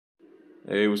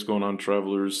Hey, what's going on,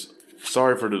 travelers?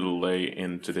 Sorry for the delay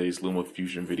in today's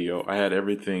LumaFusion video. I had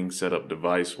everything set up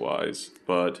device-wise,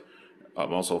 but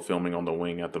I'm also filming on the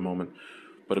wing at the moment.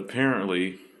 But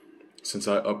apparently, since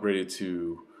I upgraded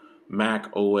to Mac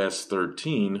OS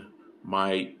 13,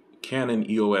 my Canon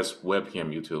EOS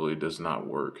webcam utility does not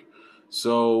work.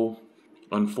 So,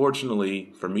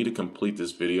 unfortunately, for me to complete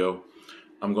this video,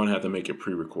 I'm going to have to make it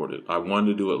pre-recorded. I wanted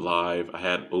to do it live. I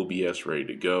had OBS ready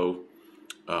to go.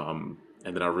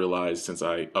 And then I realized since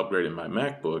I upgraded my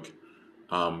MacBook,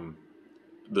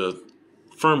 the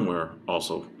firmware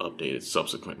also updated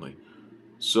subsequently.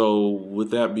 So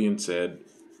with that being said,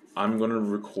 I'm going to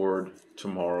record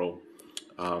tomorrow.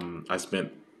 I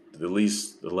spent at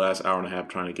least the last hour and a half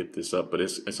trying to get this up, but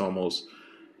it's almost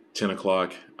 10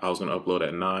 o'clock. I was going to upload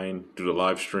at 9, do the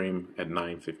live stream at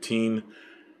 9:15,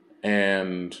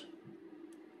 and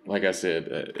like I said,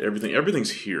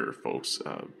 everything's here, folks.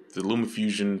 The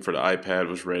LumaFusion for the iPad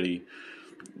was ready.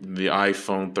 The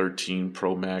iPhone 13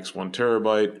 Pro Max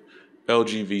 1TB,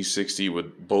 LG V60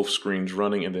 with both screens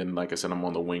running, and then, like I said, I'm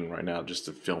on the wing right now just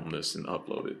to film this and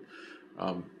upload it.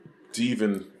 To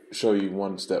even show you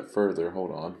one step further,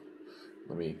 hold on.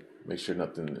 Let me make sure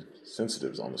nothing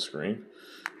sensitive is on the screen.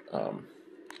 Oh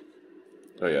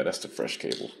yeah, that's the fresh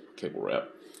cable wrap.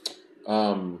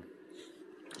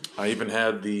 I even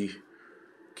had the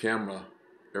camera.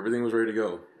 Everything was ready to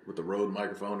go with the Rode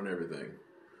microphone and everything.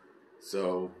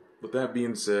 So, with that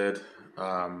being said,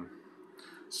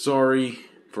 sorry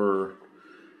for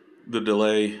the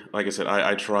delay. Like I said,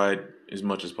 I tried as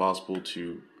much as possible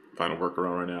to find a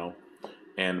workaround right now.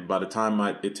 And by the time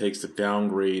it takes to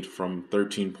downgrade from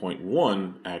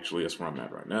 13.1, actually, that's where I'm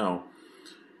at right now,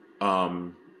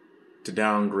 to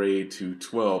downgrade to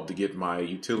 12 to get my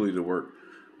utility to work,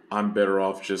 I'm better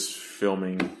off just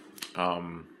filming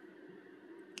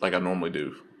like I normally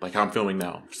do, like I'm filming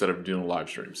now, instead of doing a live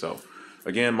stream. So,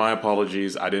 again, my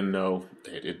apologies. I didn't know.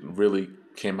 It really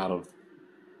came out of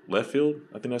left field.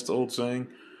 I think that's the old saying.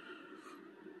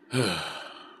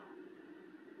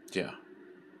 Yeah.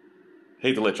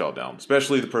 Hate to let y'all down,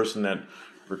 especially the person that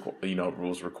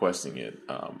was requesting it.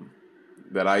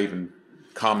 That I even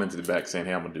commented back saying,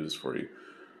 "Hey, I'm gonna do this for you."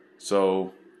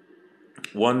 So,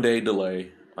 1 day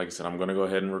delay. Like I said, I'm gonna go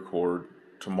ahead and record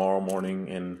tomorrow morning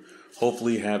and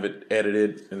hopefully have it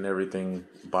edited and everything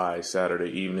by Saturday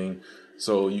evening,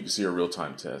 so you can see a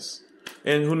real-time test.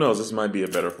 And who knows, this might be a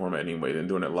better format anyway than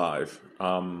doing it live.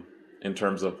 In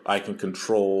terms of I can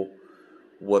control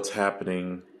what's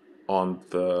happening on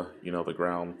the the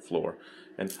ground floor.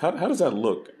 And how does that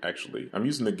look actually? I'm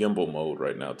using the gimbal mode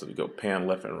right now to go pan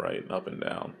left and right, up and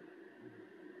down.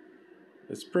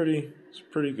 It's pretty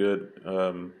good,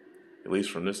 at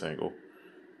least from this angle.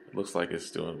 It looks like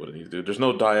it's doing what it needs to do. There's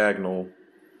no diagonal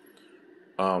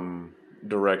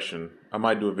direction. I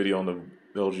might do a video on the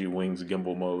LG Wings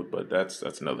gimbal mode, but that's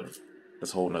a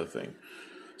whole nother thing.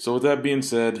 So with that being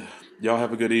said, y'all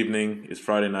have a good evening. It's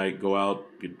Friday night. Go out,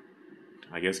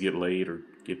 get laid or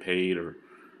get paid or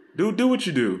do what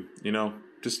you do.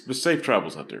 Just safe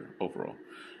travels out there overall.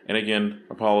 And again,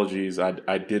 apologies.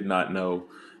 I did not know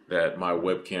that my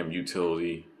webcam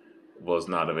utility was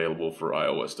not available for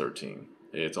iOS 13.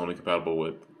 It's only compatible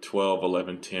with 12,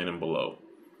 11, 10, and below.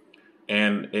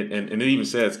 And it even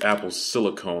says Apple's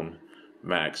Silicone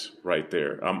Max right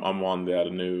there. I'm on that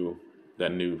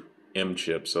new M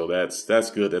chip, so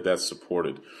that's good that that's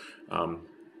supported.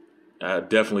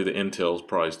 Definitely the Intel's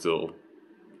probably still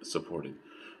supported.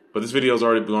 But this video has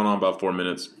already gone on about 4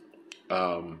 minutes.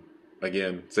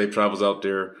 Again, safe travels out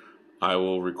there. I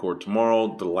will record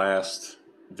tomorrow the last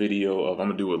video I'm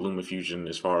gonna do with LumaFusion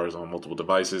as far as on multiple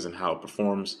devices and how it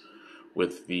performs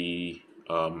with the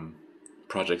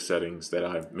project settings that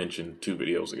I mentioned 2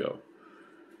 videos ago.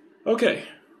 Okay,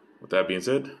 with that being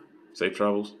said, safe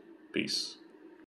travels, peace.